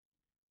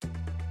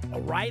All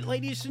right,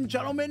 ladies and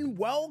gentlemen,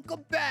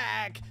 welcome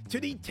back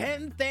to the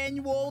 10th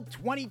annual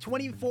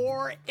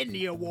 2024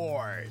 Indy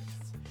Awards.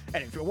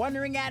 And if you're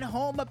wondering at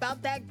home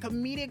about that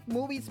comedic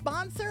movie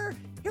sponsor,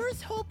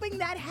 here's hoping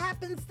that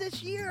happens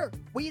this year.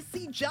 We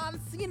see John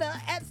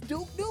Cena as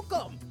Duke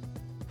Nukem.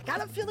 I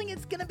got a feeling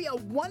it's gonna be a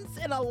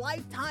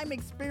once-in-a-lifetime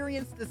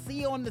experience to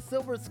see on the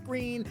silver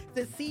screen,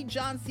 to see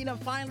John Cena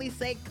finally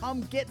say,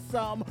 "Come get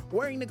some,"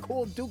 wearing the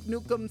cool Duke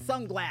Nukem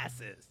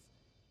sunglasses.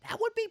 That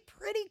would be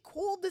pretty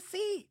cool to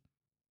see.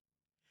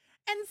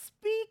 And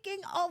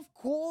speaking of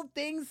cool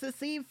things to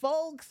see,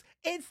 folks,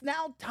 it's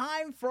now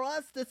time for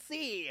us to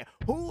see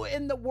who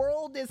in the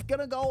world is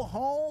gonna go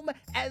home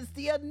as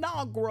the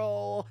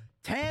inaugural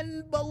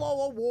 10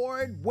 Below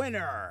Award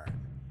winner.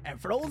 And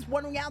for those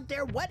wondering out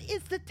there, what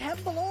is the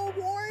 10 Below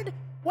Award?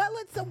 Well,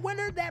 it's a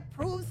winner that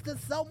proves to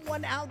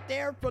someone out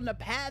there from the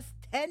past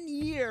 10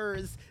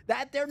 years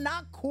that they're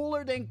not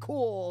cooler than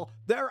cool,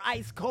 they're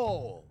ice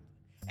cold.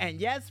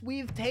 And yes,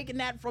 we've taken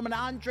that from an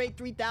Andre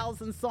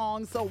 3000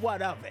 song, so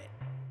what of it?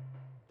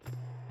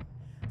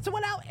 So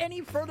without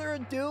any further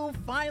ado,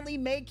 finally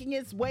making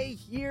his way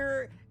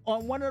here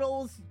on one of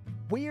those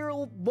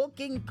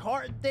weird-looking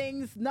card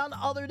things, none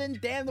other than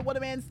Dan the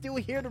Weatherman Stew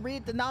here to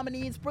read the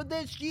nominees for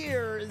this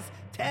year's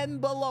 10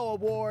 Below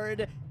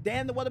Award.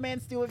 Dan the Weatherman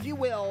Stew, if you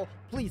will,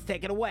 please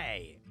take it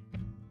away.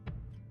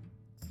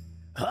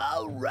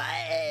 All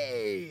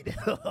right!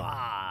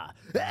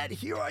 And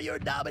here are your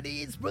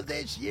nominees for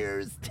this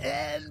year's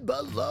 10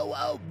 Below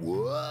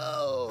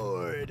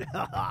Award.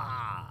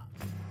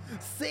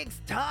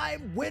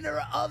 6-time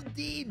winner of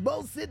the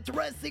Most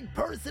Interesting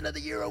Person of the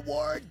Year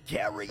award,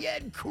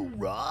 Karrion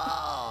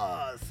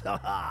Kross.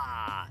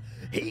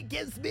 He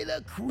gives me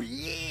the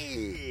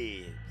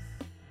creeps.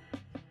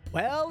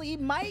 Well, he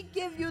might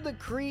give you the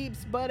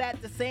creeps, but at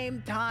the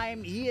same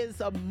time, he is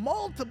a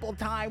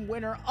multiple-time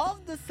winner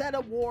of the said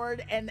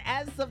award, and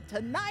as of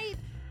tonight,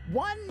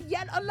 won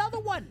yet another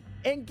one,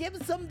 and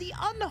gives him the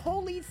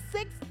unholy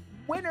 6th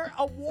winner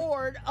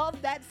award of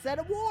that said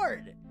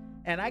award.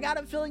 And I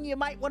got a feeling you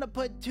might want to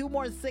put 2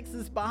 more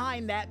 6s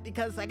behind that,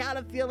 because I got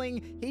a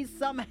feeling he's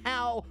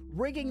somehow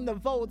rigging the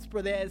votes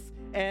for this,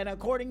 and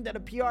according to the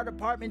PR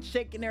department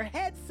shaking their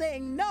heads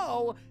saying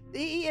no,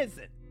 he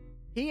isn't.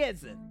 He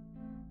isn't.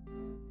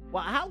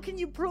 Well, how can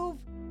you prove?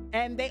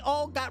 And they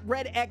all got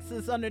red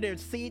X's under their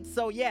seats,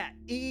 so yeah,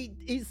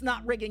 he's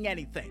not rigging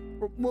anything.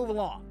 Move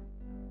along.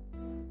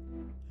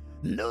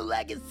 New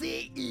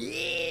Legacy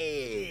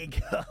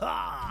Inc.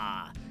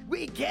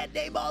 We can't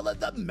name all of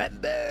the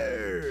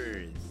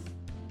members.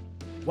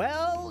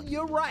 Well,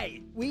 you're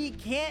right. We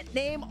can't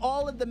name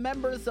all of the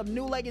members of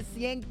New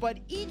Legacy Inc., but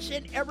each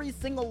and every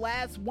single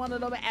last one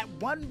of them at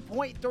one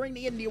point during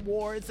the Indy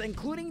Awards,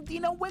 including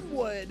Dina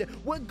Winwood,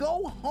 would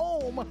go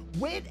home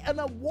with an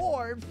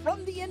award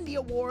from the Indy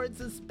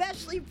Awards,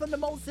 especially from the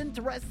Most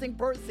Interesting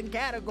Person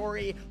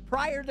category,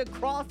 prior to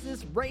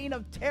Kross's reign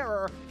of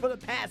terror for the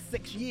past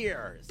 6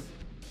 years.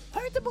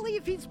 Hard to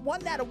believe he's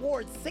won that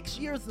award 6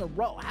 years in a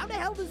row. How the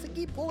hell does he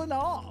keep pulling it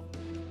off?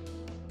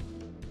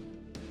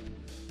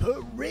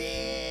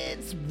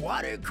 Prince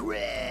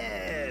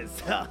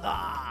Watercress!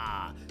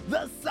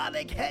 The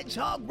Sonic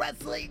Hedgehog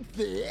Wrestling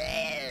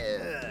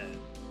fan!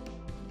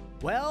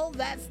 Well,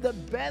 that's the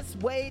best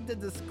way to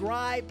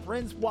describe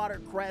Prince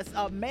Watercress,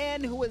 a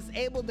man who is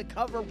able to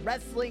cover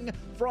wrestling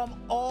from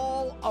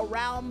all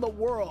around the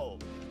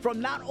world.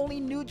 From not only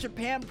New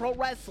Japan Pro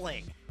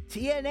Wrestling,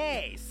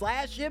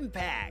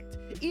 TNA/Impact,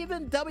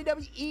 even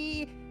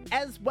WWE,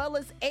 as well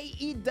as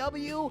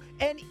AEW,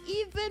 and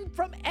even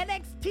from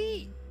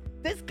NXT.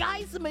 This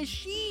guy's a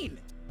machine.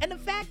 And the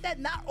fact that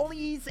not only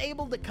he's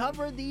able to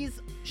cover these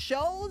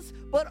shows,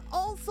 but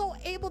also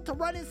able to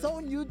run his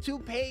own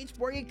YouTube page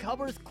where he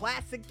covers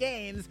classic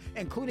games,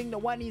 including the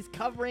one he's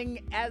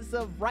covering as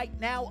of right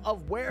now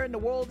of Where in the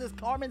World is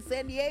Carmen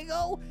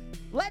Sandiego,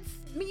 lets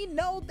me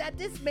know that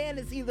this man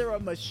is either a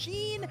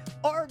machine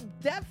or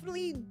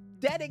definitely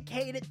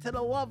dedicated to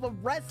the love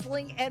of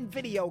wrestling and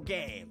video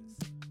games.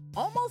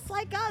 Almost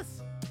like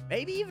us,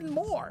 maybe even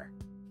more.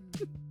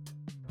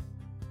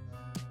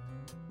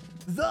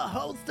 The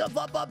host of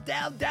Up, Up,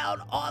 Down,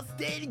 Down,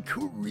 Austin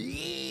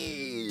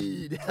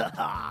Creed.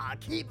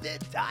 Keep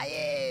it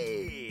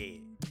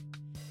tight.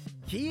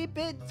 Keep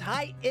it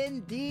tight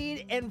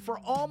indeed, and for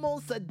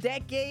almost a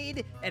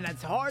decade, and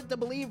it's hard to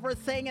believe we're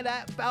saying it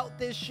about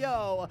this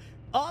show,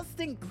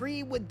 Austin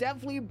Creed would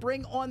definitely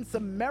bring on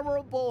some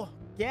memorable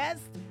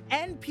guests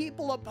and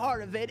people a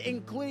part of it,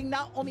 including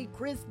not only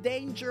Chris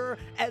Danger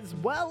as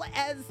well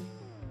as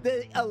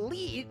the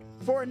Elite,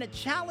 for a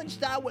challenge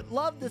that I would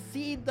love to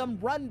see them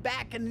run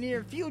back in the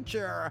near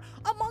future,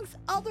 amongst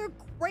other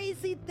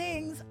crazy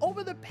things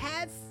over the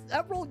past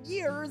several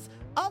years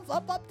of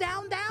Up, Up,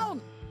 Down,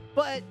 Down.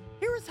 But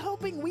here's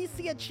hoping we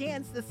see a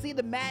chance to see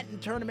the Madden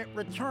tournament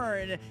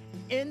return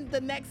in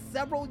the next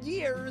several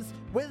years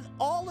with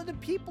all of the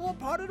people a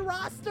part of the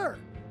roster.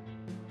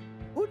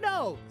 Who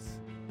knows?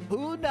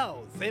 Who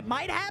knows? It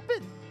might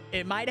happen.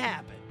 It might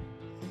happen.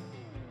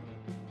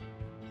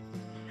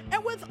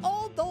 And with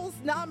all those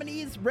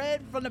nominees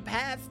read from the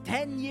past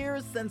 10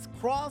 years since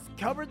Cross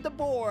covered the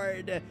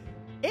board,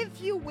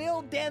 if you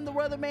will, Dan the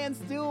Weatherman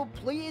Stu,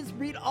 please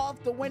read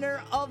off the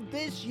winner of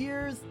this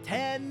year's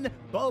 10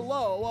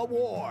 Below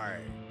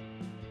Award.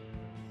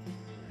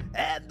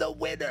 And the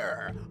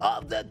winner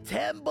of the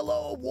 10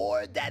 Below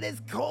Award that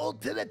is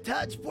cold to the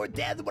touch for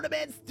Dan the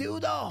Weatherman Stu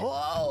to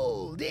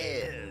hold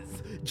is,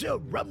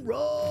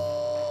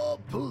 drumroll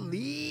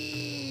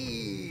please,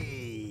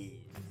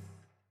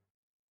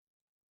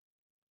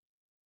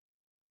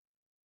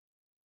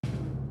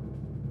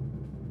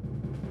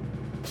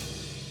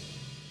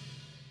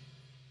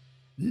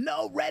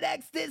 no Red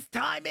X this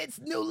time, it's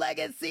New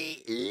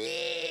Legacy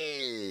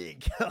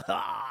Inc.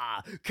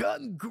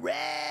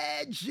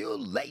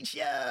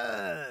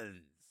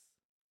 Congratulations!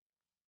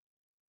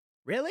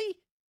 Really?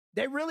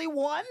 They really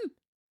won?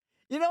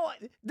 You know,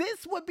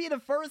 this would be the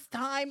first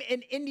time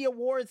in Indy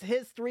Awards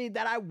history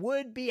that I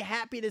would be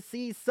happy to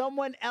see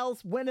someone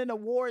else win an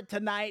award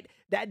tonight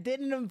that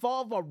didn't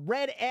involve a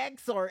Red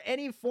X or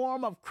any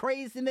form of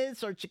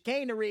craziness or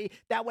chicanery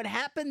that would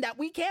happen that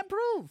we can't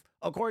prove,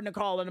 according to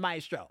Carl and the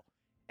Maestro.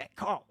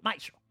 Carl,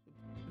 Maestro,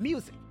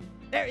 music.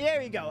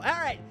 There you go. All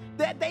right.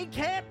 That they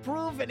can't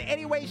prove in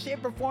any way,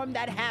 shape, or form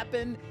that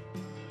happened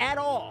at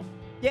all.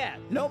 Yeah,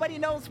 nobody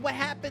knows what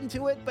happened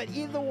to it, but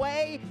either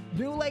way,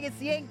 New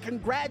Legacy Inc.,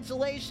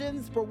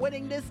 congratulations for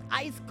winning this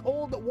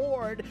ice-cold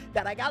award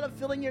that I got a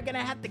feeling you're going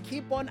to have to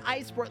keep on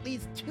ice for at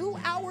least 2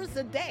 hours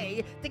a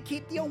day to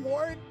keep the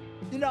award,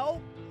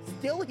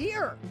 still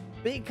here.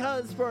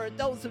 Because for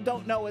those who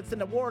don't know, it's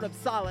an award of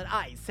solid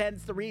ice,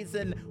 hence the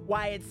reason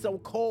why it's so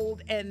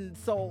cold and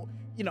so,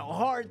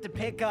 hard to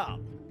pick up.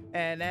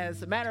 And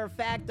as a matter of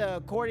fact,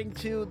 according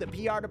to the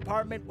PR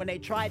department, when they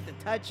tried to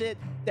touch it,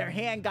 their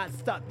hand got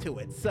stuck to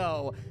it.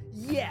 So,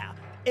 yeah,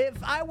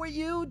 if I were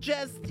you,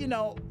 just,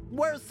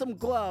 wear some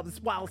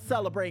gloves while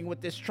celebrating with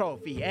this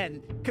trophy.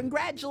 And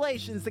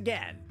congratulations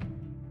again.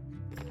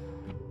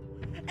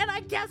 And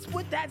I guess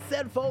with that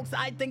said, folks,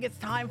 I think it's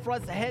time for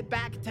us to head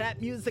back to that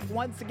music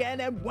once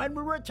again. And when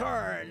we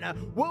return,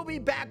 we'll be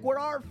back with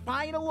our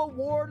final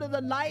award of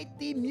the night,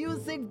 the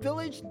Music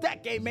Village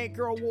Decade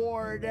Maker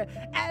Award,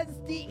 as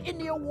the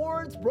Indy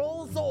Awards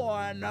rolls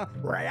on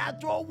right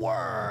after a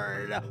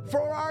word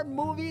for our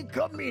movie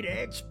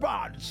comedic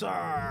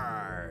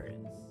sponsors.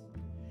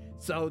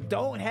 So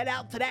don't head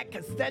out to that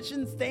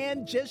concession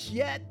stand just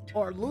yet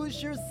or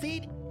lose your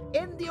seat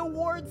in the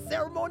awards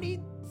ceremony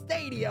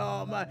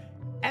stadium.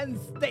 And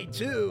stay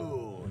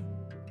tuned